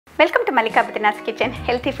Welcome to Mallika Badrinath kitchen.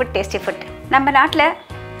 Healthy food, tasty food. நம்ம நாட்டில்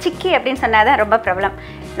சிக்கி அப்படின்னு சொன்னால் தான் ரொம்ப பிரபலம்.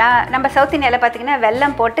 நம்ம சவுத் இந்தியாவில் பார்த்திங்கன்னா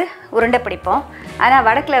வெல்லம் போட்டு உருண்டை பிடிப்போம். ஆனால்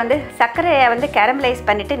வடக்கில் வந்து சர்க்கரையை வந்து கேரமலைஸ்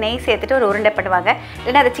பண்ணிவிட்டு நெய் சேர்த்துட்டு ஒரு உருண்டை பண்ணுவாங்க,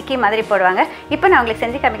 இல்லைன்னா அதை சிக்கி மாதிரி போடுவாங்க. இப்போ நான் உங்களுக்கு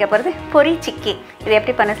செஞ்சு காமிக்க போகிறது பொரி சிக்கி. இது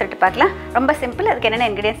எப்படி பண்ண சொல்லிட்டு பார்க்கலாம். ரொம்ப சிம்பிள். அதுக்கு என்னென்ன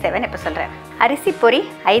இன்க்ரீடியன்ஸ் தேவைன்னு இப்போ சொல்கிறேன். அரிசி பொரி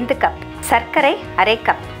 5 கப், சர்க்கரை அரை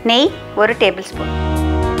கப், நெய் 1 டேபிள் ஸ்பூன்.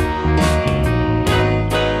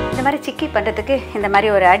 இந்த மாதிரி சிக்கி பண்ணுறதுக்கு இந்த மாதிரி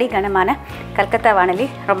ஒரு அடி கனமான கல்கத்தா வானொலி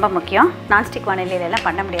ரொம்ப முக்கியம். நான்ஸ்டிக் வானொலியிலலாம்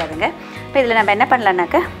பண்ண முடியாதுங்க. இப்போ இதில் நம்ம என்ன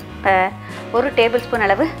பண்ணலான்னாக்கா 1 டேபிள் ஸ்பூன்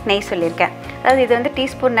அளவு நெய் சொல்லியிருக்கேன். அதாவது இது வந்து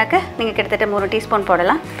டீஸ்பூன்னாக்க நீங்கள் கிட்டத்தட்ட 3 டீஸ்பூன்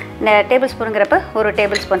போடலாம். இந்த டேபிள் ஸ்பூனுங்கிறப்ப 1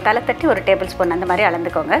 டேபிள் ஸ்பூன், தலை தட்டி 1 டேபிள் ஸ்பூன் அந்த மாதிரி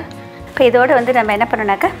அளந்துக்கோங்க. இப்போ இதோடு வந்து நம்ம என்ன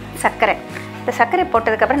பண்ணோன்னாக்கா சர்க்கரை. இந்த சர்க்கரை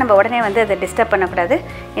போட்டதுக்கப்புறம் நம்ம உடனே வந்து அதை டிஸ்டர்ப் பண்ணக்கூடாது.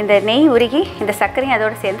 இந்த நெய் உருகி இந்த சர்க்கரையும்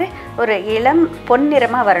அதோடு சேர்ந்து ஒரு இளம்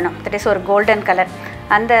பொன்னிறமாக வரணும். தட் இஸ் ஒரு கோல்டன் கலர்.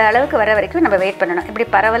 அந்த அளவுக்கு வர வரைக்கும் நம்ம வெயிட் பண்ணணும். இப்படி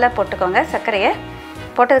பரவலாக போட்டுக்கோங்க. சர்க்கரையை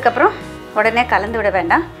போட்டதுக்கப்புறம் உடனே கலந்து விட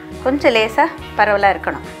வேண்டாம். கொஞ்சம் லேசாக பரவலாக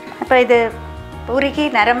இருக்கணும். அப்போ இது உருகி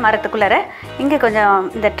நிறம் மரத்துக்குள்ளார இங்கே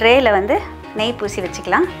கொஞ்சம் இந்த ட்ரேயில் வந்து நெய் பூசி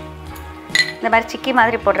வச்சுக்கலாம். இந்த மாதிரி சிக்கி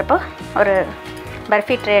மாதிரி போடுறப்போ ஒரு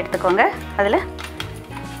பர்ஃபி ட்ரே எடுத்துக்கோங்க. அதில்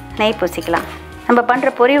நெய் பூசிக்கலாம். நம்ம பண்ணுற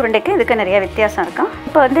பொரி உருண்டைக்கு இதுக்கு நிறைய வித்தியாசம் இருக்கும்.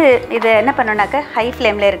 இப்போ வந்து இதை என்ன பண்ணோன்னாக்கா ஹை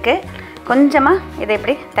ஃப்ளேமில் இருக்குது. கொஞ்சமாக இதை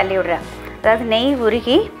இப்படி தள்ளி விடுறேன். அதாவது நெய்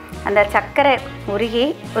உருகி அந்த சர்க்கரை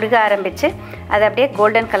உருக ஆரம்பித்து அது அப்படியே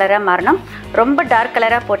கோல்டன் கலராக மாறணும். ரொம்ப டார்க்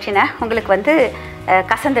கலராக போச்சுன்னா உங்களுக்கு வந்து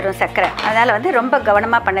கசந்துடும் சர்க்கரை. அதனால் வந்து ரொம்ப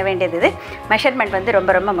கவனமாக பண்ண வேண்டியது. இது மெஷர்மெண்ட் வந்து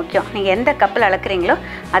ரொம்ப ரொம்ப முக்கியம். நீங்கள் எந்த கப்பில் அளக்குறீங்களோ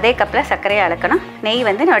அதே கப்பில் சர்க்கரையை அளக்கணும். நெய்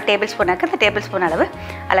வந்து நான் டேபிள் ஸ்பூனாக்க அந்த டேபிள் ஸ்பூன் அளவு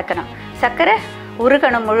அளக்கணும். சர்க்கரை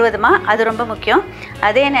உருகணும் முழுவதுமாக, அது ரொம்ப முக்கியம்.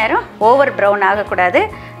 அதே நேரம் ஓவர் ப்ரௌன் ஆகக்கூடாது,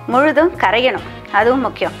 முழுதும் கரையணும், அதுவும்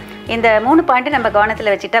முக்கியம். இந்த 3 பாயிண்ட்டு நம்ம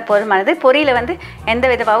கவனத்தில் வச்சுட்டா போதுமானது. பொரியில் வந்து எந்த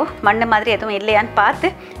விதமாகவும் மண் மாதிரி எதுவும் இல்லையான்னு பார்த்து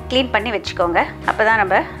க்ளீன் பண்ணி வச்சுக்கோங்க. அப்போ தான்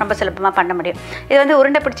நம்ம ரொம்ப சுலபமாக பண்ண முடியும். இது வந்து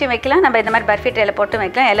உருண்டை பிடிச்சி வைக்கலாம், நம்ம இந்த மாதிரி பர்ஃபி ட்ரேயில் போட்டு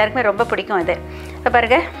வைக்கலாம். எல்லாருக்குமே ரொம்ப பிடிக்கும் இது. இப்போ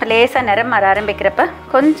பாருங்கள், லேசாக நிறம் மாற ஆரம்பிக்கிறப்ப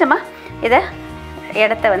கொஞ்சமாக இதை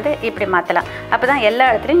இடத்த வந்து இப்படி மாற்றலாம். அப்போ தான் எல்லா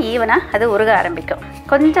இடத்துலையும் ஈவனாக அது உருக ஆரம்பிக்கும்.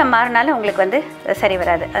 கொஞ்சம் மாறினாலும் உங்களுக்கு வந்து சரி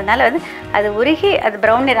வராது. அதனால் வந்து அது உருகி அது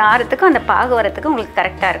ப்ரௌன் நிறம் ஆறத்துக்கும் அந்த பாகு வரத்துக்கும் உங்களுக்கு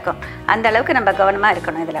கரெக்டாக இருக்கும். அந்த அளவுக்கு நம்ம கவனமாக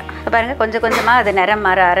இருக்கணும் இதில். இப்போ பாருங்கள், கொஞ்சம் கொஞ்சமாக அது நிறம்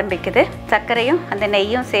மாற ஆரம்பிக்குது. சர்க்கரையும் அந்த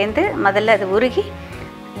நெய்யும் சேர்ந்து முதல்ல அது உருகி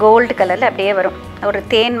கோல்டு கலரில் அப்படியே வரும். ஒரு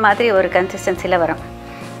தேன் மாதிரி ஒரு கன்சிஸ்டன்சியில் வரும்.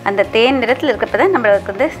 அந்த தேன் நிறத்தில் இருக்கப்போ தான்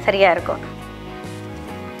நம்மளுக்கு வந்து சரியாக இருக்கும்.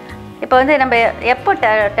 இப்போ வந்து நம்ம எப்போ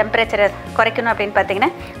டெம்பரேச்சரை குறைக்கணும் அப்படின்னு பார்த்தீங்கன்னா,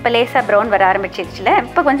 இப்போ லேசாக ப்ரௌன் வர ஆரம்பிச்சிருச்சுல,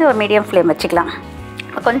 இப்போ கொஞ்சம் ஒரு மீடியம் ஃப்ளேம் வச்சுக்கலாம்.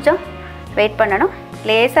 இப்போ கொஞ்சம் வெயிட் பண்ணணும்.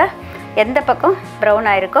 லேசாக எந்த பக்கம் ப்ரௌன்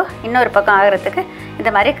ஆகிருக்கோ இன்னொரு பக்கம் ஆகிறதுக்கு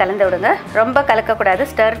இந்த மாதிரி கலந்து விடுங்க. ரொம்ப கலக்கக்கூடாது,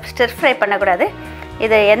 ஸ்டர் ஃப்ரை பண்ணக்கூடாது.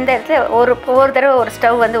 இது எந்த இடத்துல ஒவ்வொரு தடவை ஒரு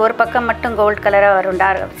ஸ்டவ் வந்து ஒரு பக்கம் மட்டும் கோல்டு கலராக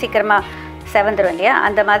வரும், சீக்கிரமாக செவந்துடும் இல்லையா,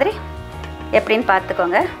 அந்த மாதிரி எப்படின்னு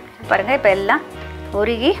பார்த்துக்கோங்க. பாருங்கள், இப்போ எல்லாம்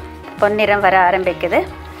உருகி பொன்னிறம் வர ஆரம்பிக்குது.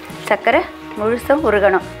 சர்க்கரை முழுசும்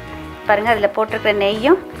உருகணும். பாருங்கள், அதில் போட்டிருக்கிற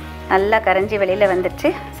நெய்யும் நல்லா கரைஞ்சி வெளியில் வந்துடுச்சு.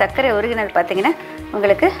 சர்க்கரை உருகினது பார்த்திங்கன்னா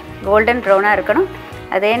உங்களுக்கு கோல்டன் ப்ரௌனாக இருக்கணும்.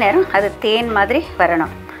 அதே நேரம் அது தேன் மாதிரி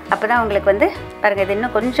வரணும். அப்போ தான் உங்களுக்கு வந்து பாருங்கள், இது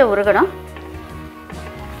இன்னும் கொஞ்சம் உருகணும்.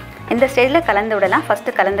 இந்த ஸ்டேஜில் கலந்து விடலாம்.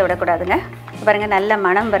 ஃபஸ்ட்டு கலந்து விடக்கூடாதுங்க. பாருங்கள், நல்ல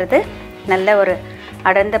மணம் வருது, நல்ல ஒரு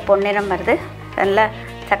அடர்ந்த பொன்னிறம் வருது. நல்லா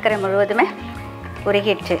சர்க்கரை முழுவதுமே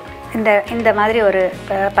உருகிடுச்சு. இந்த மாதிரி ஒரு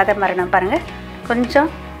பதம் வரணும். பாருங்கள், கொஞ்சம்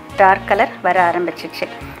டார்க் கலர் வர ஆரம்பிச்சிடுச்சு.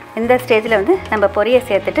 இந்த ஸ்டேஜில் வந்து நம்ம பொரியை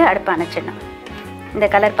சேர்த்துட்டு அடுப்பு அணைச்சிடணும். இந்த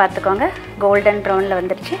கலர் பார்த்துக்கோங்க, கோல்டன் ப்ரௌனில்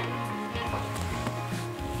வந்துடுச்சு.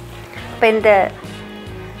 இப்போ இந்த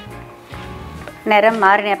நிறம்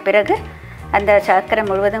மாறின பிறகு அந்த சர்க்கரை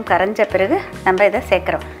முழுவதும் கரைஞ்ச பிறகு நம்ம இதை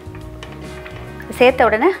சேர்க்குறோம். சேர்த்த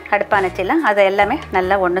உடனே அடுப்பு அணைச்சிடலாம். அதை எல்லாமே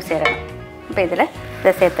நல்லா ஒன்று சேரணும். இப்போ இதில்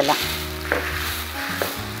இதை சேர்த்துடலாம்.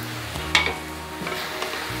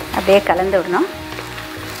 அப்படியே கலந்து விடணும்.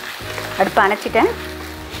 அடுப்பு அணைச்சிட்டேன்.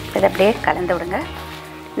 இதை அப்படியே கலந்து விடுங்க.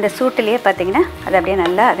 இந்த சூட்டிலேயே பார்த்திங்கன்னா அது அப்படியே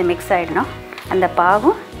நல்லா அது மிக்ஸ் ஆகிடணும். அந்த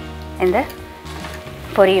பாகும் இந்த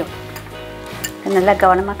பொரியும் நல்லா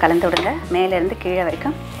கவனமாக கலந்து விடுங்க. மேலேருந்து கீழே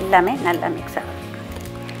வரைக்கும் எல்லாமே நல்லா மிக்ஸ் ஆகும்.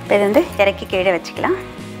 இப்போ இது வந்து இறக்கி கீழே வச்சுக்கலாம்.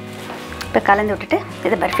 இப்போ கலந்து விட்டுட்டு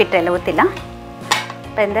இதை பர்ஃபி ட்ரேயில் ஊற்றிடலாம்.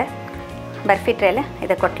 இப்போ இந்த பர்ஃபி ட்ரேயில்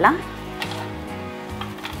இதை கொட்டலாம்.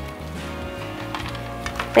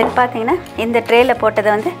 இப்போ இது பார்த்திங்கன்னா இந்த ட்ரேயில்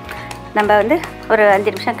போட்டதை வந்து நம்ம வந்து ஒரு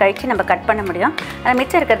 5 நிமிஷம் கழித்து நம்ம கட் பண்ண முடியும். ஆனால்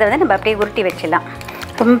மிச்சம் இருக்கிறத வந்து நம்ம அப்படியே உருட்டி வச்சிடலாம்.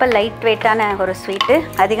 ரொம்ப லைட் வெயிட்டான ஒரு ஸ்வீட்டு,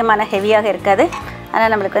 அதிகமான ஹெவியாக இருக்காது.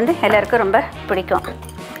 ஆனால் நம்மளுக்கு வந்து எல்லாருக்கும் ரொம்ப பிடிக்கும்.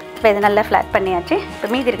 இப்போ இது நல்லா ஃப்ளாட் பண்ணியாச்சு. இப்போ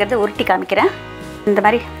மீதி இருக்கிறத உருட்டி காமிக்கிறேன். இந்த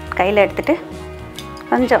மாதிரி கையில் எடுத்துகிட்டு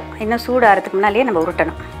கொஞ்சம் இன்னும் சூடாகிறதுக்கு முன்னாலேயே நம்ம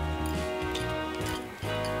உருட்டணும்.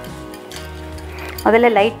 முதல்ல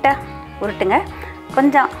லைட்டாக உருட்டுங்க.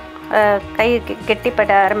 கொஞ்சம் கை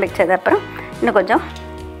கெட்டிப்பட ஆரம்பித்தது அப்புறம் இன்னும் கொஞ்சம்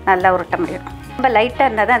நல்லா உருட்ட முடியும். ரொம்ப லைட்டாக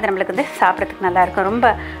இருந்தால் தான் அது நம்மளுக்கு வந்து சாப்பிட்றதுக்கு நல்லாயிருக்கும். ரொம்ப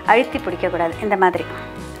அழுத்தி பிடிக்கக்கூடாது. இந்த மாதிரி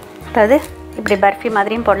அதாவது இப்படி பர்ஃபி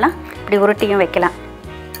மாதிரியும் போடலாம், இப்படி உருட்டியும் வைக்கலாம்.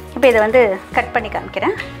 இப்போ இதை வந்து கட் பண்ணி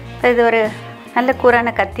காமிக்கிறேன். இது ஒரு நல்ல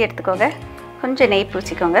கூரான கத்தி எடுத்துக்கோங்க, கொஞ்சம் நெய்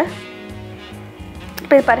பூசிக்கோங்க.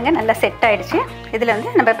 இப்போ இது பாருங்கள் நல்லா செட் ஆகிடுச்சு. இதில்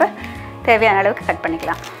வந்து நம்ம இப்போ தேவையான அளவுக்கு கட்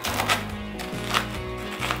பண்ணிக்கலாம்.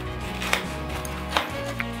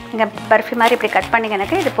 இங்கே பர்ஃபி மாதிரி இப்படி கட்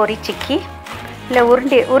பண்ணிங்கனாக்கா இது பொரி சிக்கி, இல்லை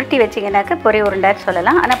உருட்டி வச்சிங்கனாக்கா பொரி உருண்டைன்னு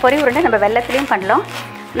சொல்லலாம். ஆனால் பொரி உருண்டை நம்ம வெள்ளத்துலேயும் பண்ணலாம்.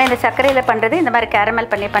 ஆனால் இந்த சர்க்கரையில் பண்ணுறது, இந்த மாதிரி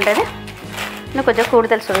கேரமல் பண்ணி பண்ணுறது இன்னும் கொஞ்சம்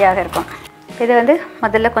கூடுதல் சுவையாக இருக்கும். இது வந்து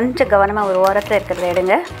முதல்ல கொஞ்சம் கவனமாக ஒரு ஓரத்தில் இருக்கிறத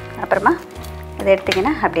எடுங்க. அப்புறமா அதை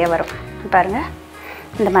எடுத்திங்கன்னா அப்படியே வரும். பாருங்கள்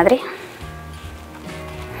இந்த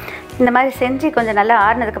மாதிரி செஞ்சு கொஞ்சம் நல்லா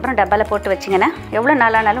ஆறுனதுக்கப்புறம் டப்பாவில் போட்டு வச்சிங்கன்னா எவ்வளோ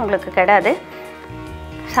நாளானாலும் உங்களுக்கு கெடாது.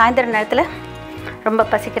 சாயந்தரம் நேரத்தில் ரொம்ப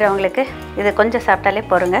பசிக்கிறவங்களுக்கு இது கொஞ்சம் சாப்பிட்டாலே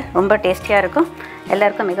போருங்க. ரொம்ப டேஸ்டியாக இருக்கும்.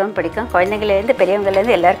 எல்லாருக்கும் மிகவும் பிடிக்கும். குழந்தைங்கள்லேருந்து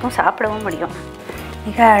பெரியவங்கள்லேருந்து எல்லாருக்கும் சாப்பிடவும் முடியும்.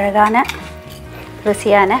 மிக அழகான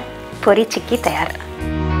ருசியான பொரி சிக்கி தயார்.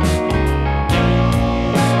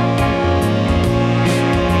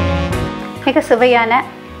 மிக சுவையான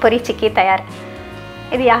பொரி சிக்கி தயார்.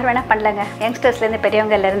 இது யார் வேணால் பண்ணலங்க. யங்ஸ்டர்ஸ்லேருந்து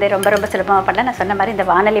பெரியவங்கள்லேருந்து ரொம்ப ரொம்ப சுலபமாக பண்ணலாம். நான் சொன்ன மாதிரி இந்த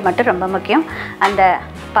வானொலி மட்டும் ரொம்ப முக்கியம். அந்த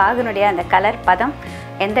பாகுனுடைய அந்த கலர், பதம்,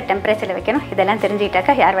 எந்த டெம்பரேச்சரில் வைக்கணும், இதெல்லாம்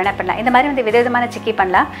தெரிஞ்சுக்கிட்டாக்கா யார் வேணால் பண்ணலாம். இந்த மாதிரி வந்து விதவிதமான சிக்கி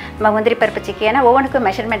பண்ணலாம். நம்ம முந்திரி பருப்பு சிக்கி, ஏன்னா ஒவ்வொன்றுக்கும்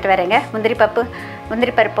மெஷர்மெண்ட் வேறுங்க. முந்திரி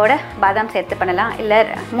பருப்போட பாதாம் சேர்த்து பண்ணலாம், இல்லை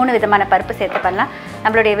 3 விதமான பருப்பு சேர்த்து பண்ணலாம்.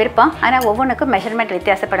 நம்மளுடைய விருப்பம். ஆனால் ஒவ்வொன்றுக்கும் மெஷர்மெண்ட்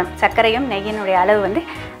வித்தியாசப்படும். சர்க்கரையும் நெய்யினுடைய அளவு வந்து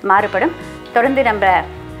மாறுபடும். தொடர்ந்து நம்ம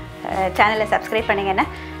சேனலை சப்ஸ்கிரைப் பண்ணிங்கன்னா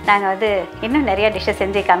நாங்கள் வந்து இன்னும் நிறைய டிஷ்ஷை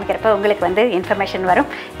செஞ்சு காமிக்கிறப்ப உங்களுக்கு வந்து இன்ஃபர்மேஷன் வரும்.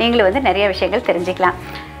 நீங்களும் வந்து நிறைய விஷயங்கள் தெரிஞ்சுக்கலாம்.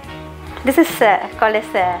 This is called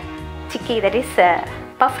as chikki, that is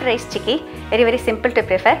puffed rice chikki. Very very simple to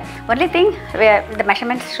prepare. Only thing, the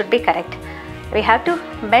measurements should be correct. We have to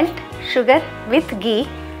melt sugar with ghee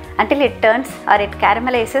until it turns or it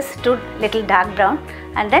caramelizes to little dark brown,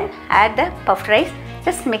 and then add the puffed rice.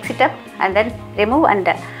 Just mix it up and then remove and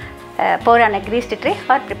pour on a greased tray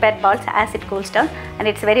or prepare balls as it cools down. And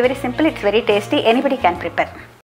it's very very simple. It's very tasty. Anybody can prepare.